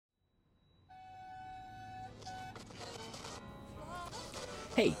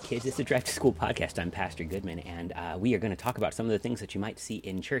Hey kids, it's the Drive to School podcast. I'm Pastor Goodman, and we are going to talk about some of the things that you might see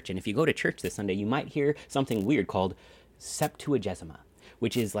in church. And if you go to church this Sunday, you might hear something weird called Septuagesima,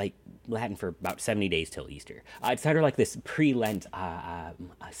 which is like Latin for about 70 days till Easter. It's sort of like this pre-Lent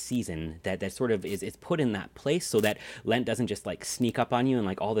season that sort of is put in that place so that Lent doesn't just like sneak up on you and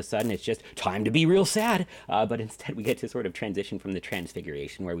like all of a sudden it's just time to be real sad. But instead we get to sort of transition from the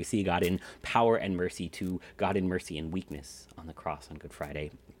transfiguration where we see God in power and mercy to God in mercy and weakness on the cross on Good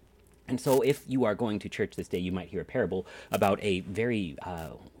Friday. And so if you are going to church this day, you might hear a parable about a very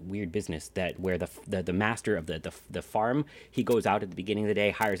weird business that where the master of the farm, he goes out at the beginning of the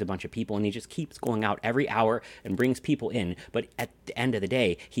day, hires a bunch of people, and he just keeps going out every hour and brings people in. But at the end of the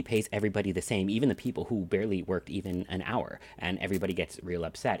day, he pays everybody the same, even the people who barely worked even an hour. And everybody gets real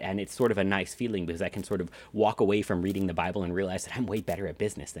upset. And it's sort of a nice feeling because I can sort of walk away from reading the Bible and realize that I'm way better at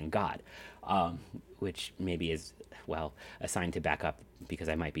business than God, which maybe is, well, a sign to back up because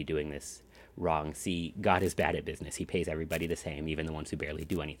I might be doing this wrong. See, God is bad at business. He pays everybody the same, even the ones who barely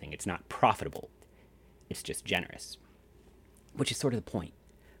do anything. It's not profitable. It's just generous, which is sort of the point.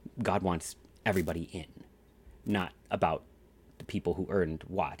 God wants everybody in, not about the people who earned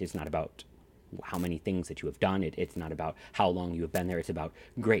what. It's not about how many things that you have done. It's not about how long you have been there. It's about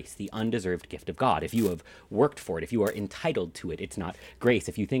grace, the undeserved gift of God. If you have worked for it, if you are entitled to it, it's not grace.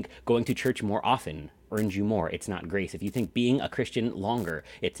 If you think going to church more often earns you more, it's not grace. If you think being a Christian longer,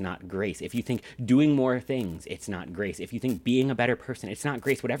 it's not grace. If you think doing more things, it's not grace. If you think being a better person, it's not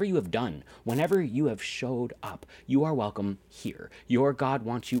grace. Whatever you have done, whenever you have showed up, you are welcome here. Your God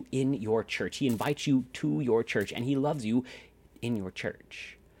wants you in your church. He invites you to your church, and he loves you in your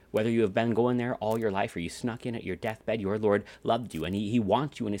church. Whether you have been going there all your life or you snuck in at your deathbed, your Lord loved you, and he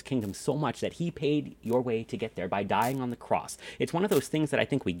wants you in his kingdom so much that he paid your way to get there by dying on the cross. It's one of those things that I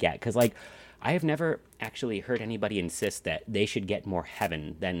think we get, because I have never actually heard anybody insist that they should get more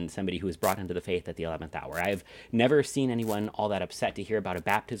heaven than somebody who was brought into the faith at the 11th hour. I've never seen anyone all that upset to hear about a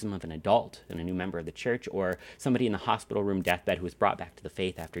baptism of an adult and a new member of the church, or somebody in the hospital room deathbed who was brought back to the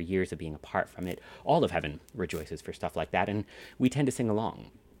faith after years of being apart from it. All of heaven rejoices for stuff like that, and we tend to sing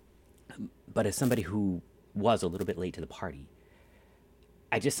along. But as somebody who was a little bit late to the party,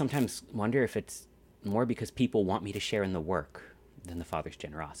 I just sometimes wonder if it's more because people want me to share in the work than the Father's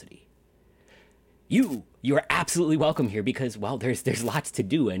generosity. You are absolutely welcome here because, well, there's lots to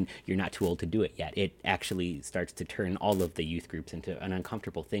do and you're not too old to do it yet. It actually starts to turn all of the youth groups into an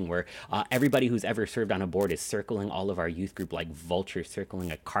uncomfortable thing where everybody who's ever served on a board is circling all of our youth group like vultures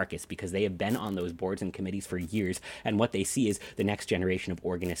circling a carcass because they have been on those boards and committees for years, and what they see is the next generation of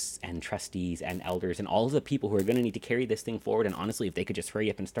organists and trustees and elders and all of the people who are going to need to carry this thing forward. And honestly, if they could just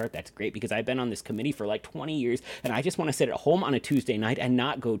hurry up and start, that's great, because I've been on this committee for like 20 years and I just want to sit at home on a Tuesday night and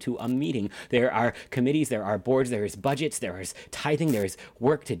not go to a meeting. There are committees, there are boards, there is budgets, there is tithing, there is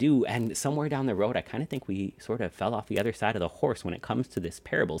work to do. And somewhere down the road, I kind of think we sort of fell off the other side of the horse when it comes to this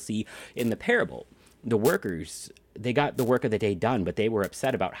parable. See, in the parable, the workers, they got the work of the day done, but they were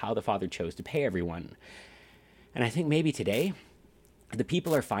upset about how the Father chose to pay everyone. And I think maybe today, the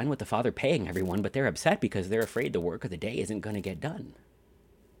people are fine with the Father paying everyone, but they're upset because they're afraid the work of the day isn't going to get done.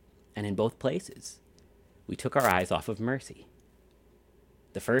 And in both places, we took our eyes off of mercy.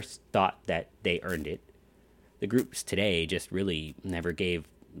 The first thought that they earned it. The groups today just really never gave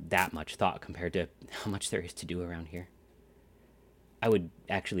that much thought compared to how much there is to do around here. I would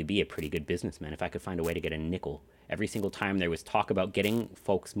actually be a pretty good businessman if I could find a way to get a nickel every single time there was talk about getting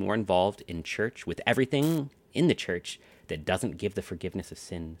folks more involved in church with everything in the church that doesn't give the forgiveness of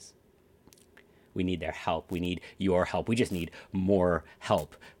sins. We need their help. We need your help. We just need more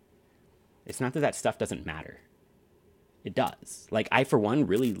help. It's not that that stuff doesn't matter. It does. Like, I, for one,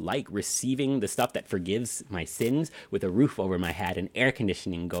 really like receiving the stuff that forgives my sins with a roof over my head and air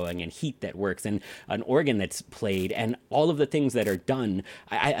conditioning going and heat that works and an organ that's played and all of the things that are done.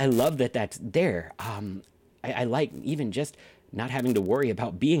 I love that that's there. I like even just not having to worry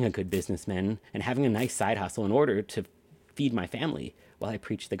about being a good businessman and having a nice side hustle in order to feed my family while I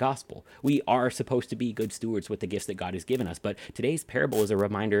preach the gospel. We are supposed to be good stewards with the gifts that God has given us, but today's parable is a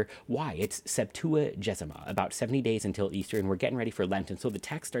reminder why. It's Septuagesima, about 70 days until Easter, and we're getting ready for Lent, and so the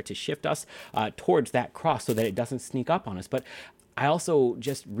text starts to shift us towards that cross so that it doesn't sneak up on us. But I also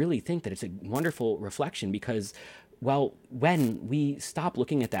just really think that it's a wonderful reflection because, well, when we stop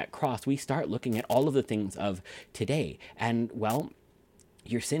looking at that cross, we start looking at all of the things of today. And, well,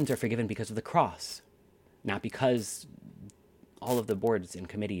 your sins are forgiven because of the cross, not because all of the boards and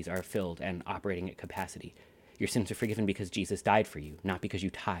committees are filled and operating at capacity. Your sins are forgiven because Jesus died for you, not because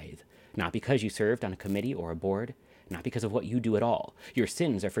you tithe, not because you served on a committee or a board, not because of what you do at all. Your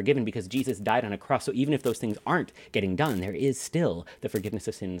sins are forgiven because Jesus died on a cross. So even if those things aren't getting done, there is still the forgiveness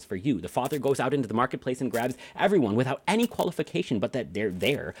of sins for you. The Father goes out into the marketplace and grabs everyone without any qualification but that they're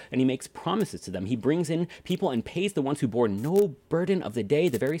there, and he makes promises to them. He brings in people and pays the ones who bore no burden of the day,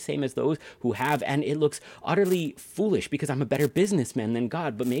 the very same as those who have. And it looks utterly foolish because I'm a better businessman than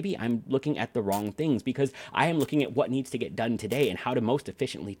God, but maybe I'm looking at the wrong things because I am looking at what needs to get done today and how to most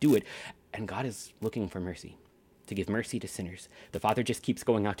efficiently do it. And God is looking for mercy, to give mercy to sinners. The Father just keeps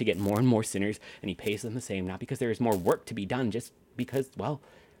going out to get more and more sinners, and he pays them the same, not because there is more work to be done, just because, well,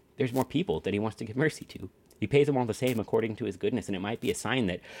 there's more people that he wants to give mercy to. He pays them all the same according to his goodness, and it might be a sign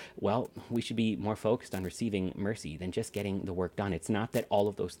that, well, we should be more focused on receiving mercy than just getting the work done. It's not that all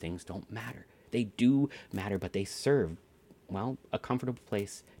of those things don't matter. They do matter, but they serve, well, a comfortable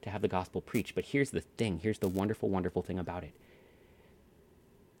place to have the gospel preached. But here's the thing. Here's the wonderful, wonderful thing about it.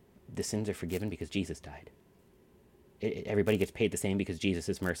 The sins are forgiven because Jesus died. Everybody gets paid the same because Jesus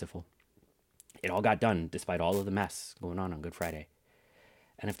is merciful. It all got done despite all of the mess going on Good Friday.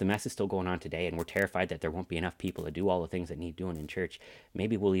 And if the mess is still going on today and we're terrified that there won't be enough people to do all the things that need doing in church,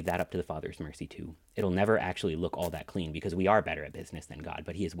 maybe we'll leave that up to the Father's mercy too. It'll never actually look all that clean because we are better at business than God,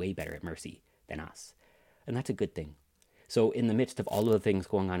 but he is way better at mercy than us. And that's a good thing. So in the midst of all of the things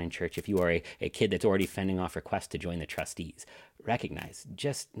going on in church, if you are a kid that's already fending off requests to join the trustees, recognize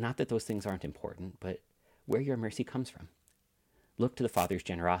just not that those things aren't important, but where your mercy comes from. Look to the Father's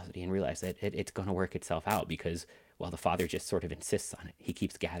generosity and realize that it's going to work itself out because, well, the Father just sort of insists on it. He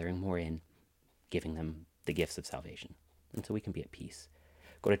keeps gathering more in, giving them the gifts of salvation. And so we can be at peace.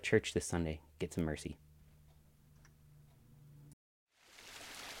 Go to church this Sunday, get some mercy.